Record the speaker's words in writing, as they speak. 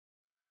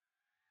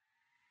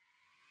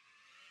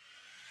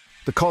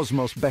The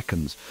cosmos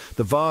beckons.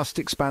 The vast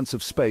expanse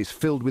of space,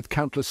 filled with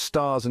countless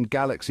stars and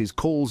galaxies,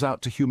 calls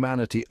out to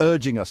humanity,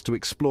 urging us to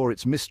explore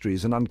its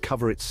mysteries and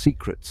uncover its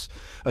secrets.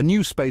 A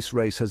new space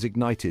race has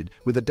ignited,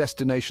 with a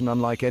destination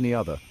unlike any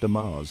other, to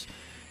Mars.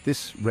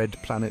 This red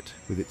planet,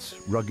 with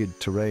its rugged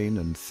terrain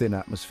and thin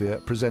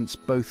atmosphere, presents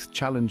both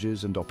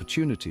challenges and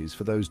opportunities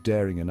for those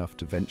daring enough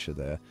to venture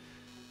there.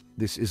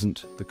 This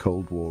isn't the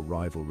Cold War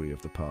rivalry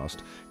of the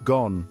past.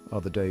 Gone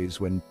are the days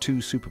when two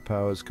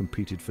superpowers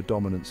competed for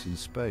dominance in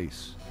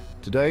space.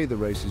 Today, the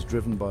race is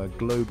driven by a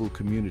global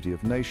community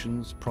of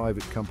nations,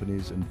 private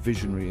companies, and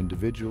visionary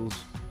individuals.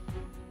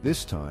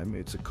 This time,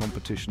 it's a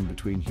competition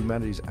between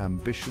humanity's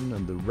ambition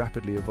and the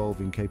rapidly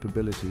evolving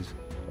capabilities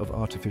of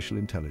artificial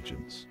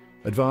intelligence.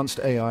 Advanced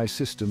AI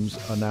systems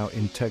are now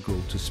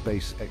integral to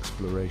space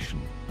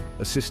exploration,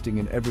 assisting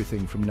in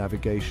everything from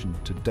navigation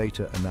to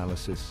data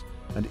analysis,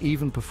 and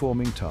even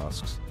performing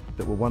tasks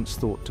that were once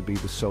thought to be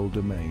the sole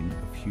domain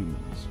of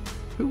humans.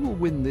 Who will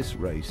win this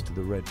race to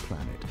the red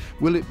planet?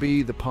 Will it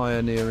be the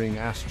pioneering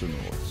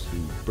astronauts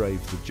who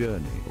brave the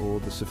journey, or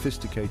the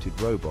sophisticated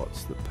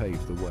robots that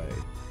pave the way?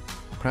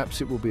 Perhaps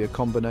it will be a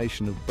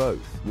combination of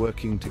both,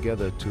 working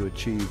together to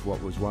achieve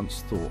what was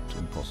once thought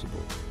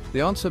impossible.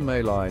 The answer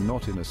may lie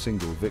not in a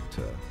single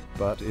victor,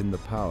 but in the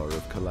power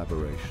of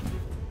collaboration.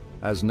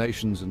 As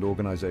nations and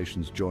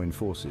organizations join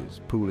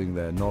forces, pooling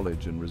their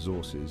knowledge and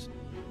resources,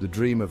 the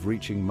dream of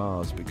reaching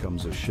Mars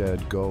becomes a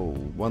shared goal,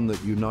 one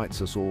that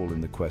unites us all in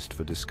the quest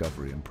for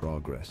discovery and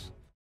progress.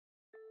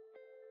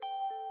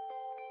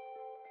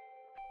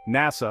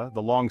 NASA,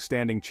 the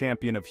long-standing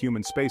champion of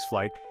human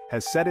spaceflight,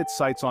 has set its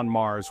sights on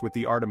Mars with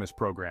the Artemis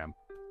program.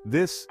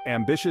 This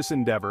ambitious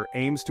endeavor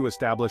aims to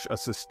establish a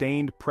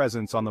sustained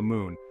presence on the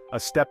Moon, a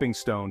stepping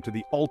stone to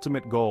the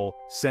ultimate goal,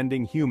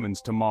 sending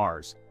humans to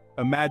Mars.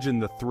 Imagine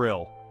the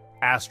thrill.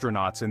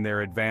 Astronauts in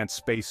their advanced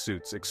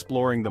spacesuits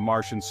exploring the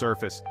Martian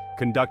surface,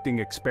 conducting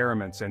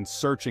experiments and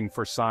searching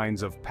for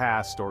signs of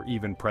past or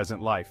even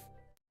present life.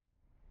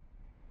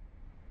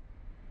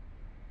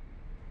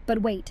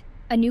 But wait,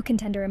 a new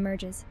contender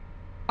emerges.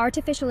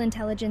 Artificial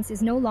intelligence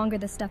is no longer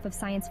the stuff of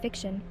science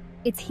fiction.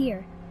 It's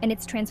here, and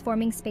it's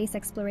transforming space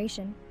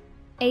exploration.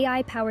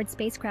 AI-powered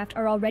spacecraft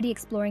are already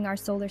exploring our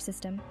solar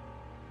system.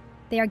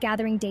 They are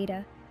gathering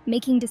data,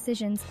 making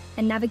decisions,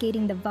 and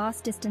navigating the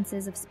vast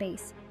distances of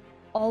space,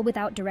 all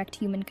without direct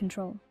human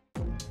control.